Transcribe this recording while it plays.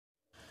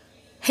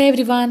Hey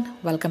everyone,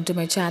 welcome to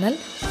my channel.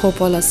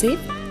 Hope all are safe.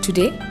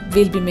 Today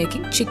we'll be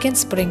making chicken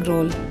spring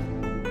roll.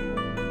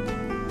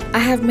 I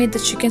have made the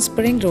chicken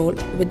spring roll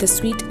with the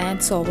sweet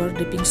and sour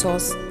dipping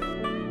sauce.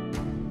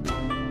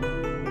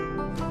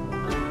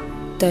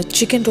 The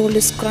chicken roll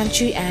is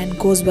crunchy and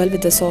goes well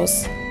with the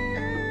sauce.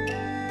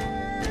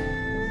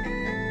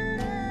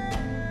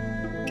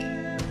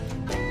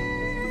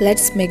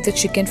 Let's make the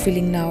chicken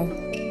filling now.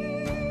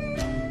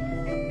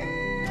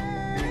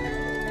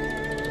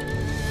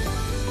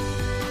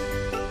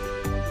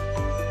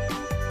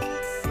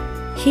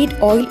 Heat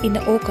oil in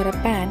an oak or a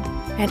pan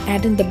and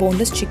add in the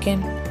boneless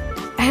chicken.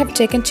 I have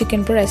taken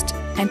chicken breast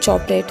and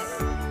chopped it.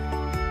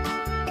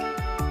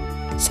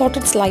 Saute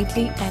it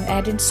slightly and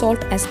add in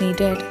salt as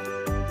needed.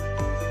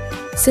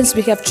 Since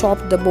we have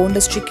chopped the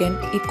boneless chicken,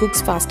 it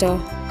cooks faster.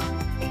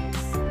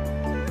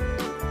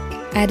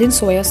 Add in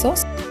soya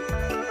sauce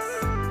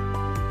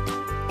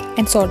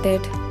and saute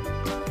it.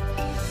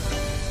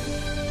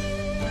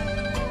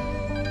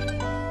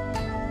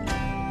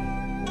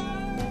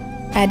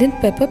 Add in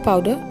pepper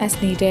powder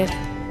as needed.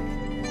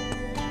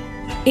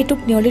 It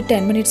took nearly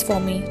 10 minutes for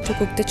me to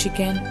cook the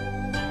chicken.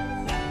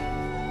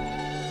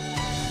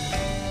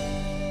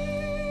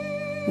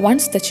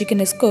 Once the chicken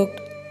is cooked,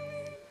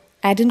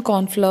 add in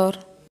corn flour.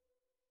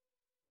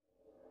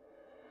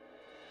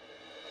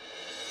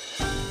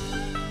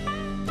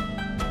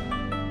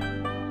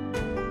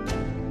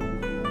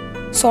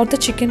 Saute the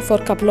chicken for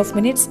a couple of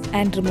minutes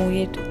and remove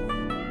it.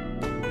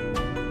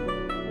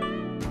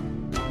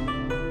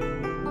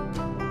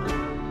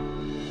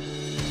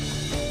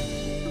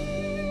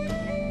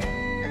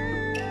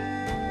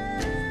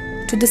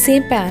 To the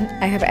same pan,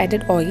 I have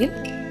added oil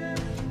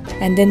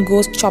and then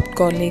goes chopped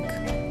garlic.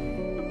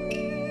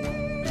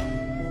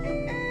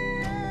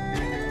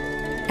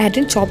 Add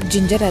in chopped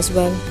ginger as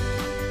well.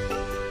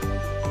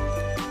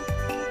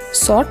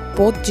 Saute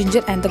both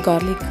ginger and the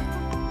garlic.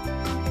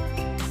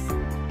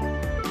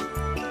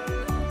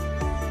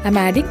 I'm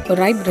adding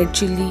ripe red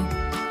chilli.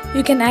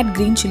 You can add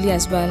green chilli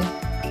as well.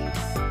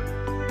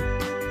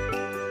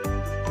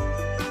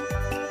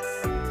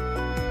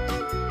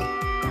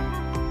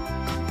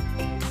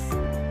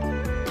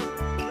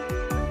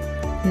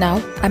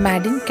 Now I'm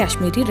adding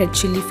Kashmiri red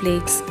chilli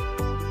flakes.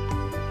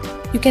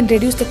 You can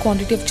reduce the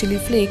quantity of chilli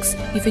flakes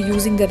if you're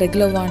using the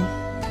regular one.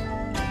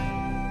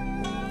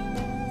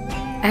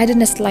 Add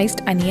in a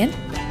sliced onion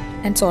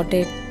and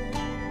saute it.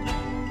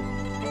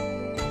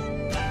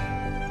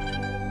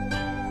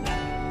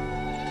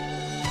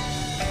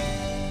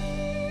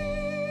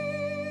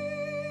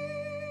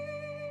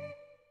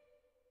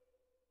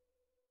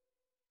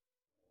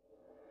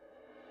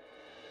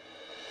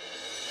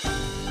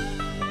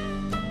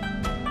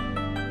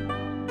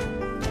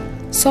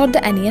 Saute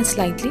the onion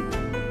slightly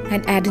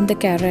and add in the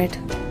carrot.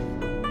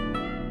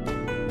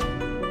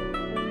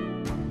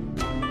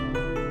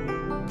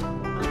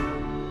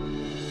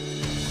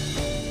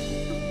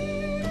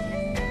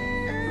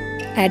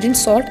 Add in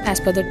salt as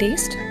per the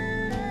taste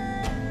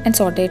and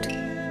saute it.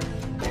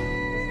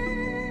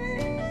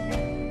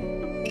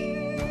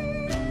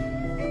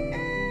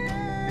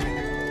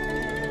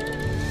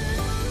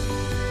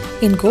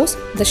 In goes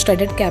the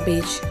shredded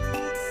cabbage.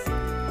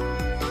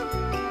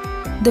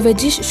 The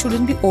veggies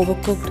shouldn't be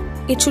overcooked.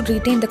 It should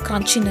retain the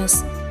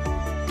crunchiness.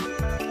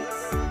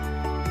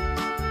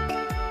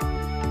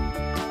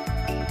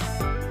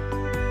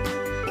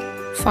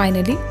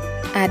 Finally,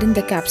 add in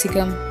the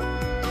capsicum.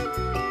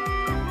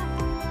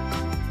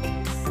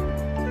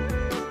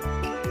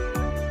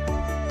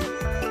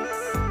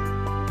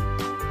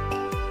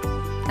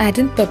 Add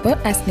in pepper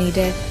as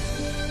needed.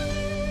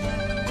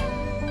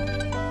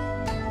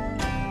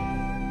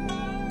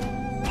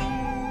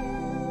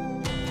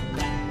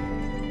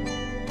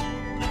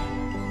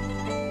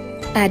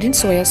 Add in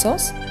soya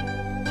sauce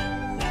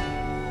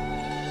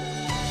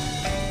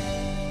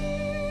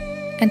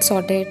and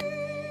saute it.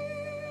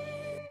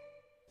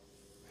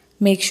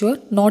 Make sure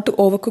not to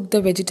overcook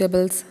the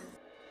vegetables.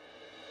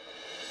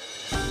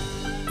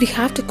 We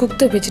have to cook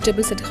the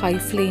vegetables at high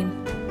flame.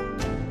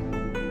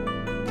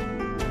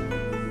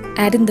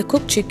 Add in the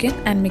cooked chicken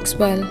and mix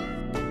well.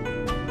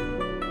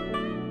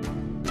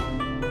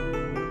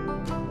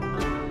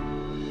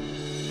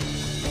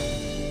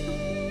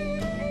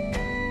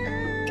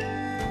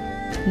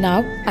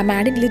 Now I'm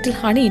adding little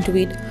honey into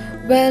it.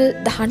 Well,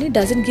 the honey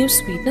doesn't give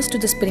sweetness to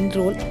the spring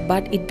roll,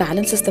 but it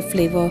balances the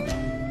flavor.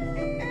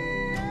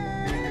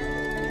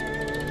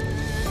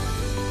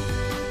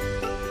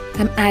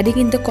 I'm adding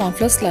in the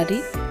cornflour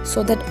slurry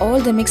so that all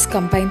the mix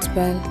combines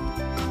well.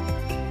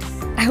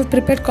 I have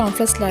prepared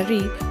cornflour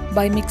slurry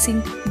by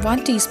mixing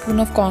 1 teaspoon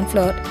of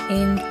cornflour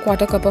in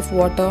 1/4 cup of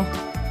water.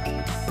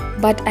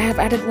 But I have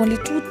added only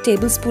 2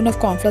 tablespoons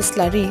of cornflour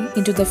slurry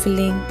into the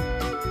filling.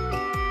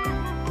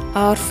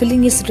 Our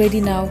filling is ready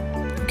now.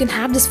 You can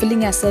have this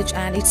filling as such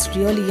and it's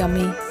really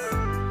yummy.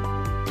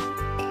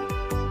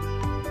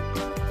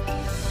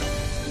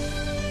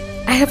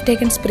 I have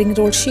taken spring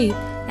roll sheet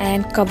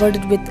and covered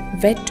it with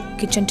wet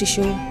kitchen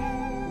tissue.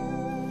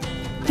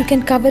 You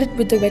can cover it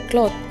with the wet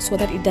cloth so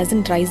that it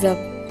doesn't rise up.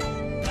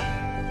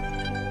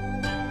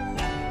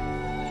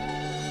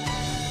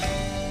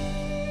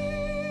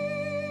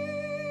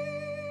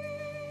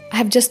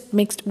 have just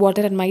mixed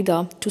water and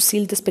maida to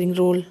seal the spring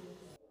roll.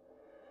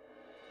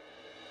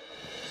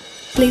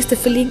 Place the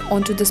filling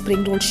onto the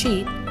spring roll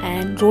sheet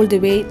and roll the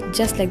way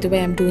just like the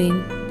way I'm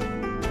doing.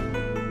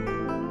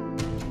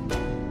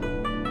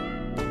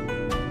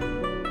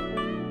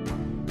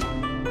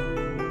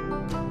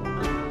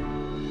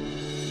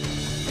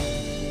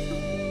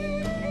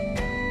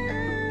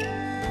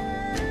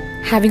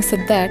 Having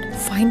said that,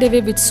 find a way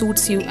which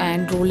suits you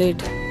and roll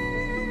it.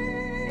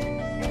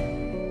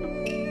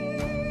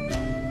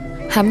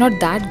 I'm not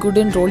that good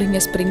in rolling a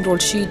spring roll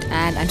sheet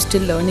and I'm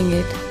still learning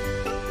it.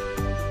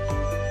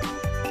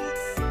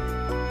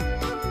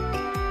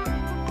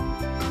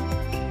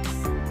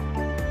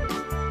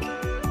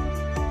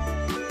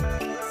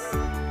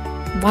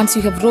 Once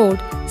you have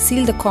rolled,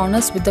 seal the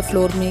corners with the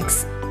flour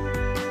mix.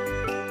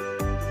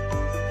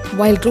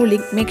 While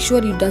rolling, make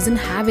sure it doesn't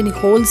have any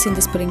holes in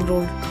the spring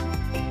roll,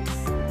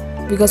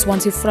 because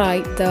once you fry,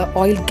 the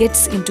oil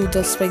gets into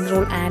the spring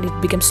roll and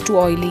it becomes too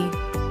oily.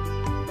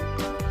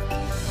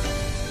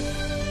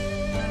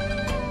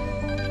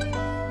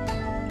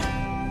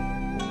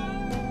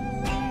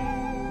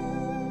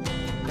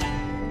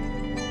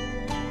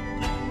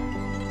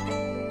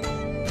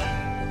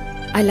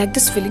 I like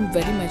this filling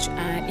very much,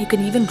 and you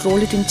can even roll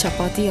it in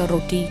chapati or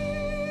roti.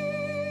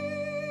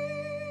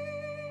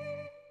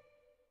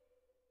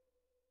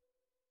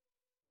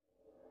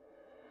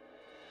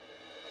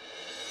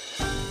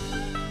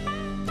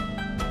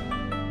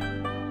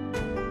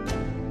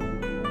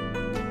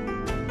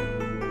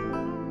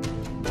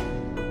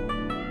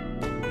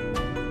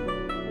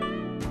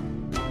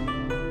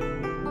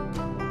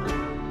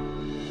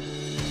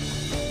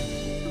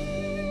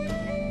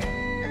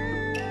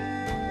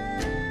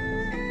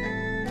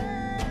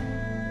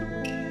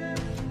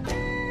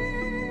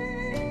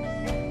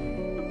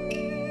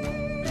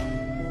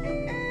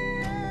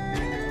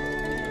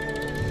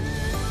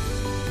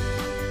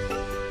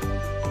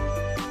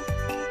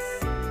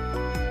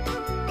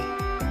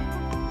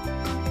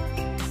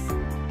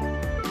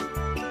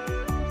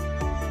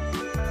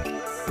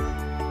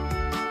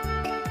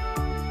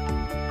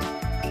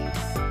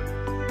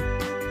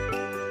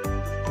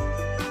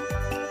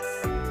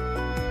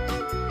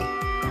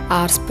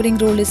 Our spring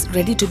roll is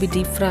ready to be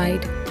deep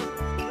fried.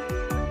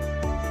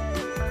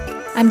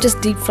 I'm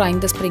just deep frying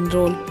the spring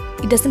roll.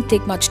 It doesn't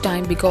take much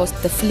time because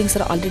the fillings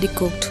are already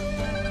cooked.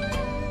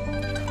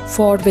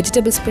 For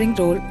vegetable spring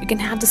roll, you can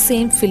have the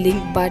same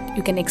filling but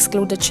you can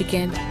exclude the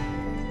chicken.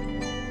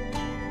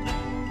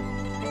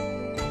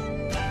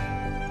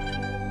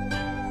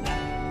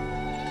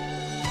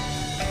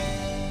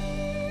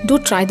 Do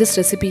try this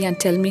recipe and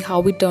tell me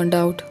how it turned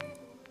out.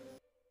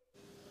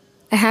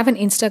 I have an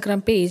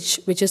Instagram page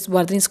which is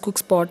Vardhani's Cook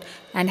Spot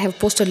and have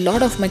posted a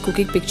lot of my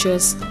cooking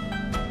pictures.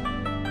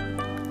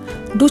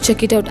 Do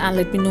check it out and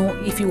let me know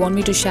if you want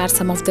me to share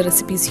some of the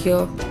recipes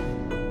here.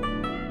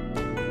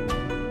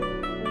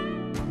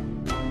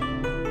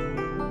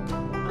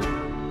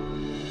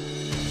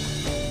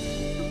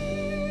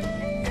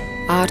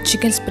 Our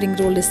chicken spring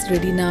roll is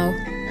ready now.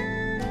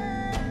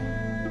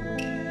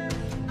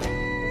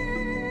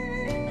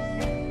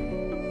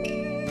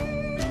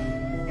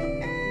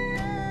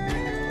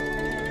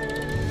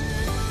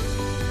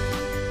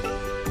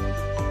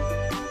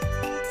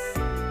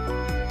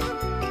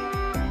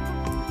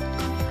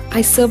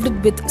 I served it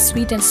with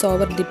sweet and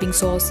sour dipping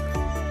sauce.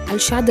 I'll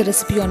share the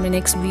recipe on my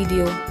next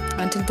video.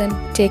 Until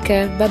then, take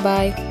care. Bye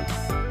bye.